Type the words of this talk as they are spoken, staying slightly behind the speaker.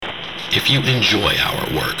If you enjoy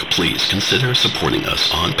our work, please consider supporting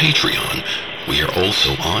us on Patreon. We are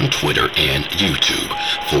also on Twitter and YouTube.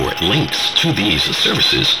 For links to these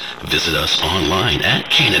services, visit us online at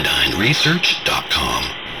canadyneresearch.com.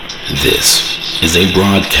 This is a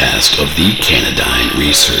broadcast of the Canadyne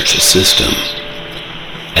Research System.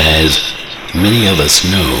 As many of us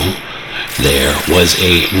know, there was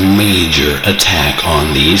a major attack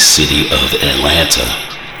on the city of Atlanta.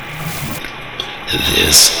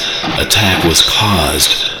 This attack was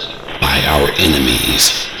caused by our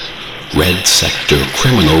enemies, Red Sector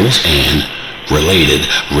criminals and related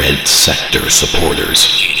Red Sector supporters.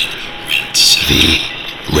 The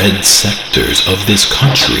Red Sectors of this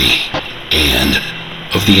country and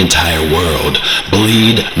of the entire world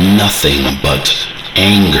bleed nothing but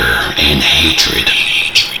anger and hatred.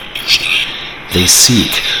 They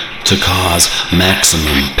seek to cause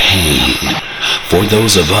maximum pain for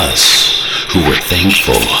those of us who were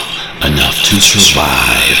thankful enough to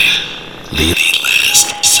survive the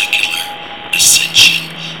last Secular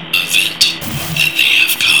Ascension Event that they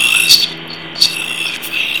have caused. So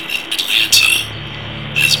Atlanta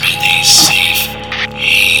has been a safe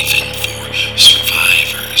haven for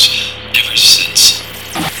survivors ever since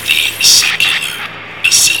the Secular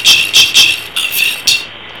Ascension Event.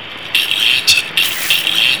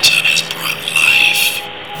 Atlanta has brought life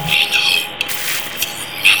and hope for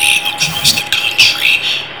many across the country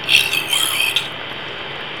and the world.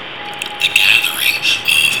 The gathering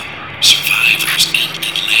of survivors in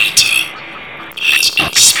Atlanta has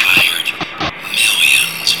inspired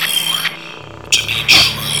millions more to be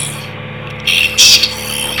true and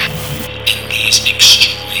strong in these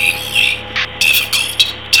extremely difficult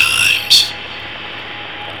times.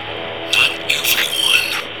 Not everyone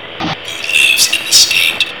who lives in the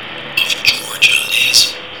state of Georgia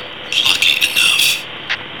is lucky enough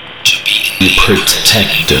to be in the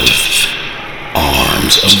protective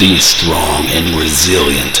arms of these strong and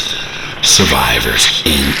resilient survivors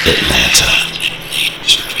in Atlanta.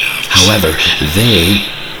 However, they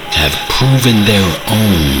have proven their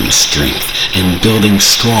own strength in building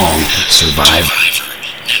strong survivor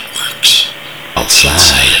networks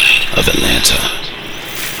outside of Atlanta.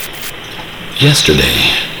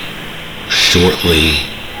 Yesterday, shortly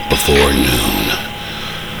before noon,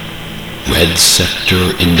 Red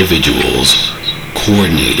Sector individuals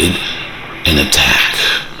coordinated an attack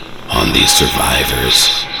on the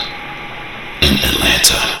survivors in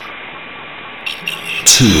Atlanta.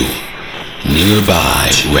 2 nearby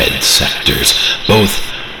Red Sectors, both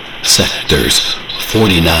Sectors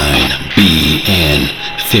 49B and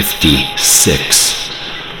 56,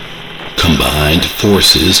 combined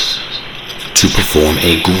forces to perform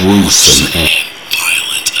a gruesome and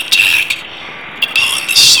violent attack upon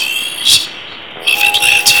the souls of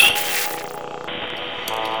Atlanta.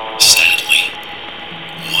 Sadly,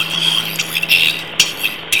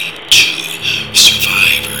 122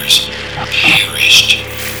 survivors perished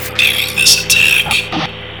during this attack.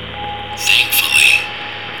 Thankfully,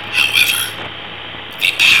 however,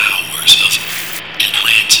 the powers of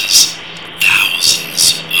Atlanta's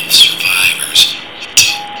thousands of survivors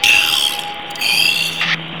took down all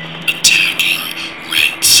attacking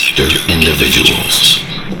Red Sector individuals.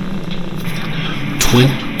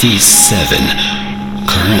 27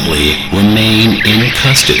 currently remain in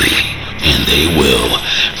custody, and they will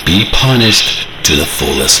be punished to the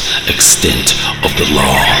fullest extent of the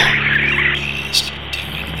law.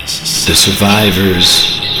 The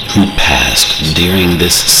survivors who passed during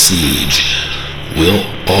this siege will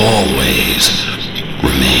always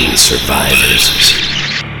remain survivors.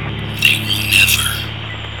 They will never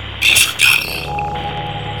be forgotten.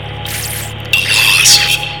 The loss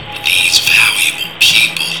of these valuable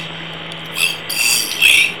people will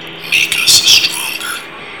only make us stronger.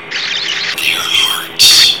 Their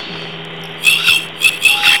hearts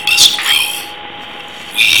will help us grow.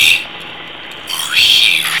 We are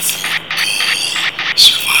here for all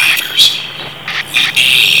survivors. We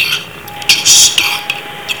aim to stop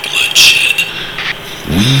the bloodshed.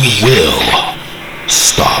 We will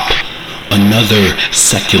stop another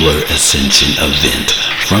Secular Ascension event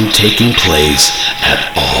from taking place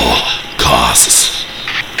at all costs.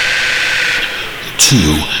 To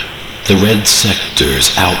the Red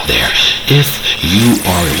Sectors out there, if you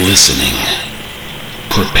are listening,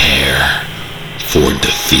 prepare for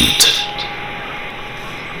defeat.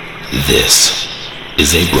 This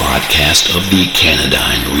is a broadcast of the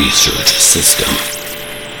Canadyne Research System.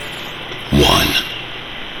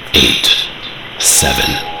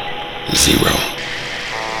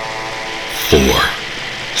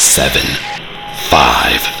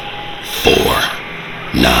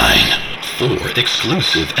 For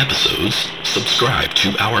exclusive episodes, subscribe to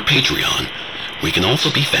our Patreon. We can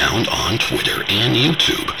also be found on Twitter and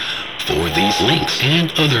YouTube. For these links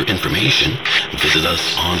and other information, visit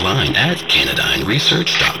us online at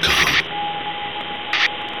canadyneresearch.com.